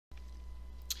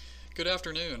Good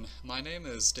afternoon. My name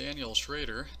is Daniel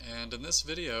Schrader, and in this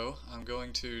video I'm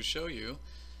going to show you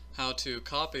how to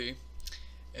copy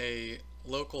a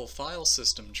local file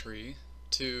system tree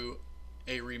to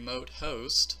a remote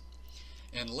host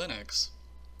in Linux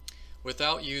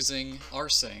without using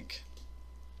rsync.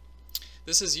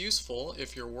 This is useful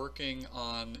if you're working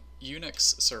on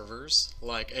Unix servers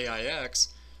like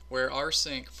AIX where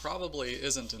rsync probably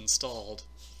isn't installed.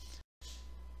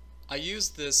 I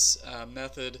used this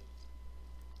method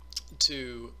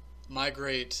to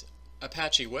migrate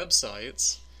Apache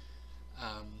websites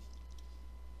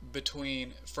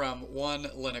from one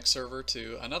Linux server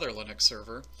to another Linux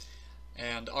server,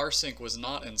 and rsync was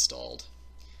not installed.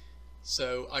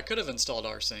 So I could have installed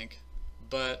rsync,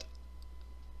 but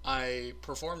I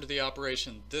performed the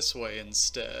operation this way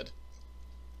instead.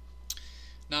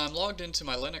 Now I'm logged into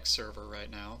my Linux server right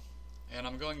now, and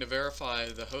I'm going to verify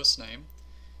the host name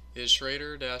is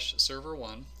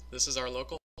Schrader-server1. This is our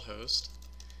local host.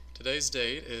 Today's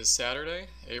date is Saturday,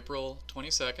 April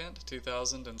 22nd,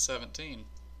 2017.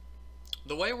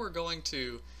 The way we're going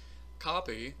to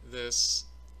copy this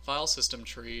file system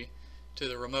tree to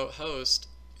the remote host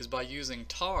is by using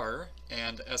tar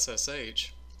and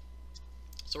SSH.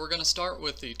 So we're going to start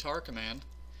with the tar command.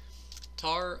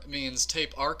 Tar means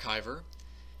tape archiver,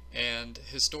 and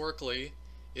historically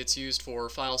it's used for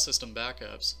file system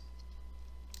backups.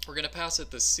 We're going to pass it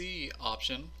the C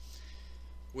option,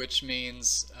 which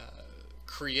means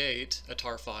create a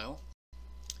tar file.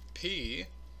 P,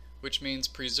 which means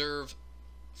preserve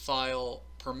file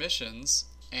permissions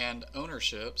and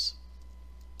ownerships.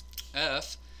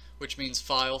 F, which means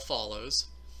file follows,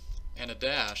 and a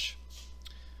dash.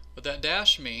 What that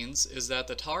dash means is that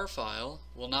the tar file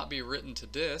will not be written to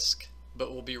disk,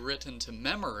 but will be written to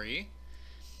memory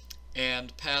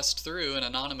and passed through an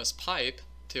anonymous pipe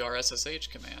to our SSH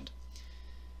command.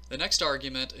 The next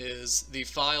argument is the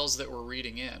files that we're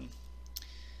reading in,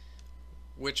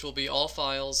 which will be all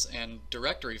files and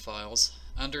directory files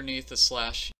underneath the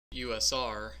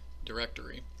 /usr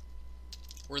directory.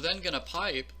 We're then going to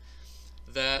pipe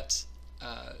that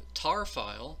tar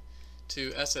file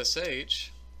to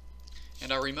SSH,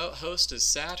 and our remote host is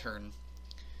Saturn.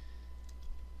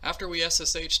 After we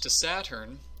SSH to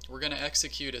Saturn, we're going to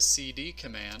execute a cd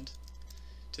command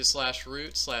to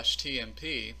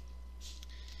 /root/tmp,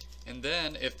 and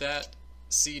then if that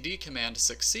cd command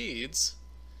succeeds,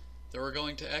 then we're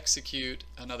going to execute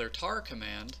another tar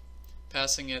command,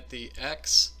 passing it the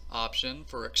X option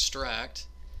for extract,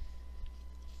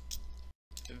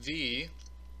 V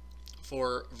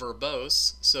for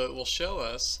verbose, so it will show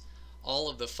us all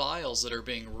of the files that are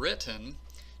being written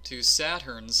to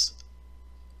Saturn's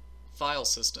file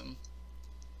system.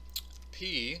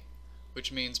 P,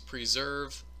 which means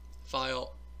preserve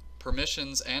file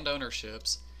permissions and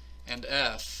ownerships, and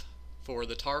F for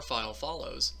the tar file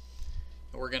follows.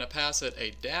 And we're going to pass it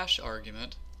a dash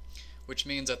argument, which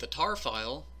means that the tar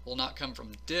file will not come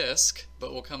from disk,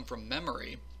 but will come from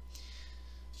memory.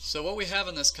 So what we have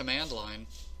in this command line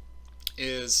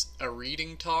is a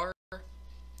reading tar,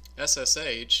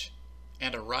 SSH,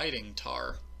 and a writing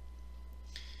tar.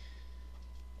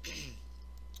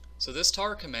 So this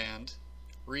tar command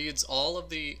reads all of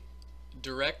the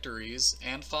directories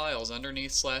and files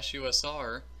underneath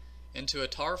 /usr into a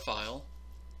tar file,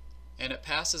 and it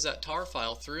passes that tar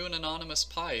file through an anonymous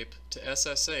pipe to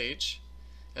SSH.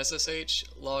 SSH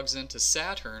logs into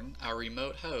Saturn, our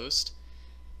remote host,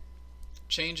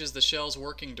 changes the shell's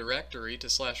working directory to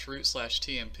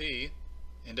 /root/tmp,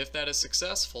 and if that is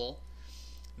successful,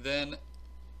 then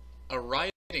a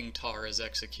writing tar is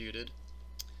executed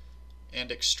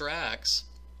and extracts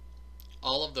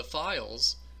all of the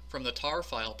files from the tar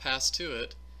file passed to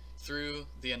it through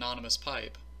the anonymous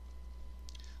pipe.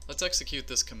 Let's execute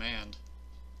this command.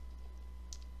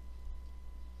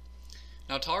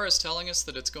 Now tar is telling us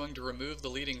that it's going to remove the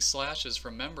leading slashes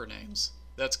from member names.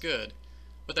 That's good.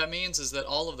 What that means is that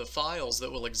all of the files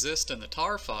that will exist in the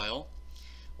tar file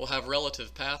will have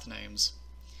relative path names.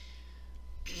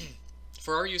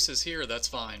 For our uses here, that's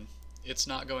fine. It's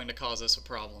not going to cause us a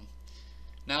problem.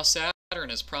 Now Saturn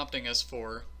is prompting us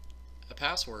for a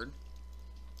password,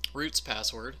 root's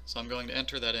password, so I'm going to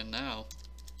enter that in now.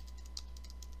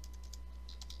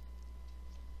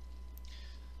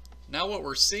 Now what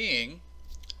we're seeing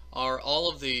are all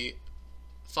of the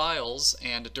files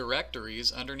and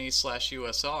directories underneath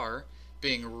 /usr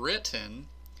being written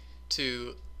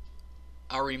to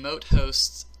our remote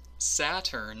host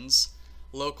Saturn's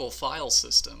local file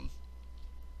system.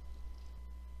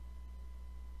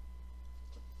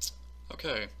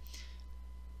 Okay.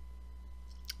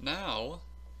 Now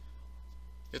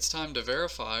it's time to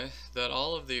verify that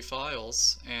all of the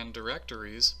files and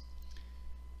directories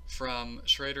from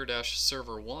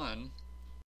Schrader-server1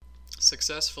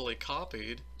 successfully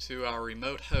copied to our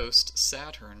remote host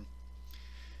Saturn.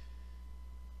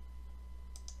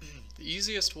 The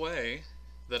easiest way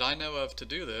that I know of to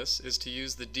do this is to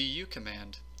use the du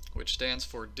command, which stands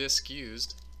for disk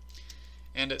used,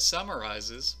 and it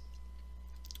summarizes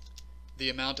the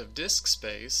amount of disk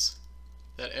space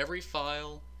that every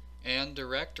file and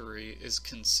directory is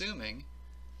consuming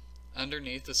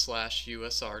underneath the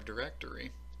 /usr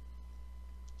directory.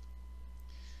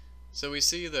 So we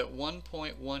see that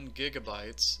 1.1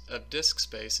 gigabytes of disk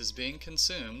space is being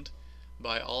consumed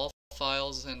by all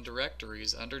files and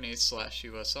directories underneath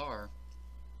 /usr.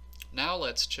 Now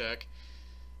let's check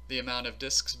the amount of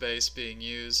disk space being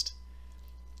used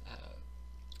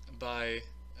by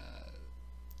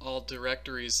all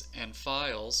directories and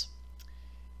files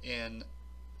in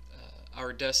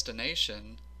our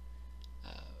destination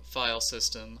file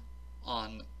system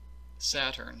on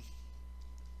Saturn.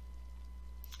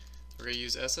 We're going to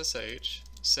use SSH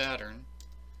saturn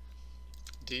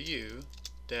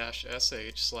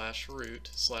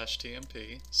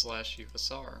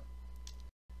du-sh/root/tmp/usr.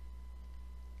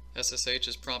 SSH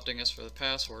is prompting us for the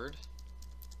password.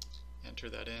 Enter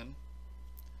that in.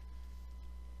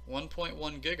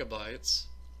 1.1 gigabytes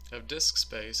of disk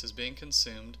space is being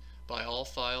consumed by all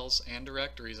files and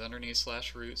directories underneath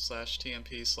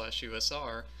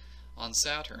 /root/tmp/usr on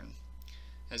Saturn.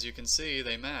 As you can see,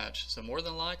 they match, so more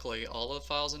than likely all of the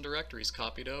files and directories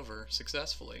copied over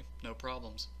successfully, no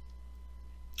problems.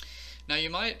 Now you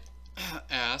might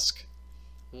ask,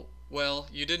 well,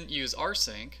 you didn't use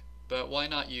rsync, but why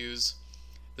not use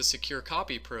the secure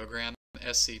copy program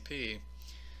SCP?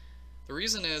 The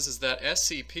reason is that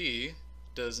SCP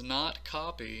does not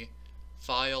copy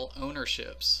file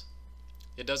ownerships.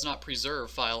 It does not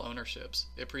preserve file ownerships.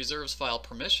 It preserves file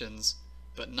permissions,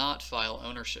 but not file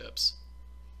ownerships.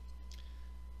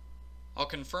 I'll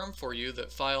confirm for you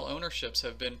that file ownerships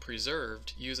have been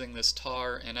preserved using this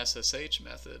tar and SSH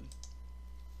method.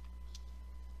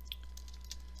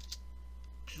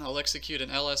 I'll execute an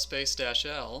ls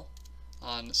 -l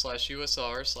on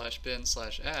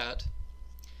 /usr/bin/at,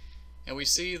 and we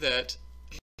see that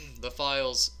the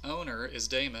file's owner is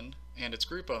daemon and its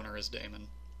group owner is daemon.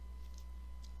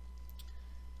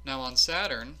 Now on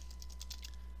Saturn,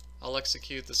 I'll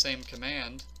execute the same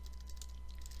command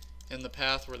in the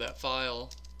path where that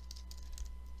file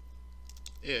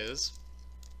is,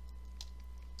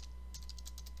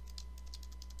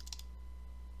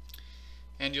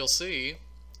 and you'll see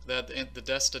that the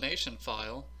destination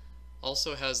file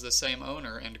also has the same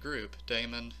owner and group,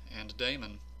 daemon and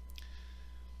daemon.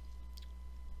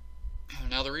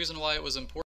 Now the reason why it was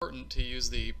important to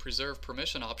use the preserve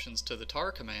permission options to the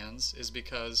tar commands is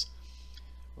because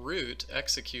root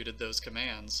executed those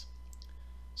commands.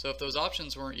 So if those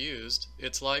options weren't used,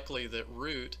 it's likely that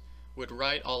root would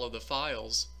write all of the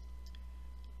files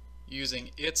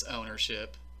using its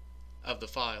ownership of the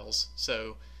files.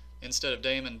 So instead of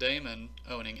daemon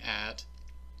owning at,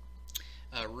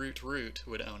 root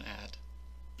would own at.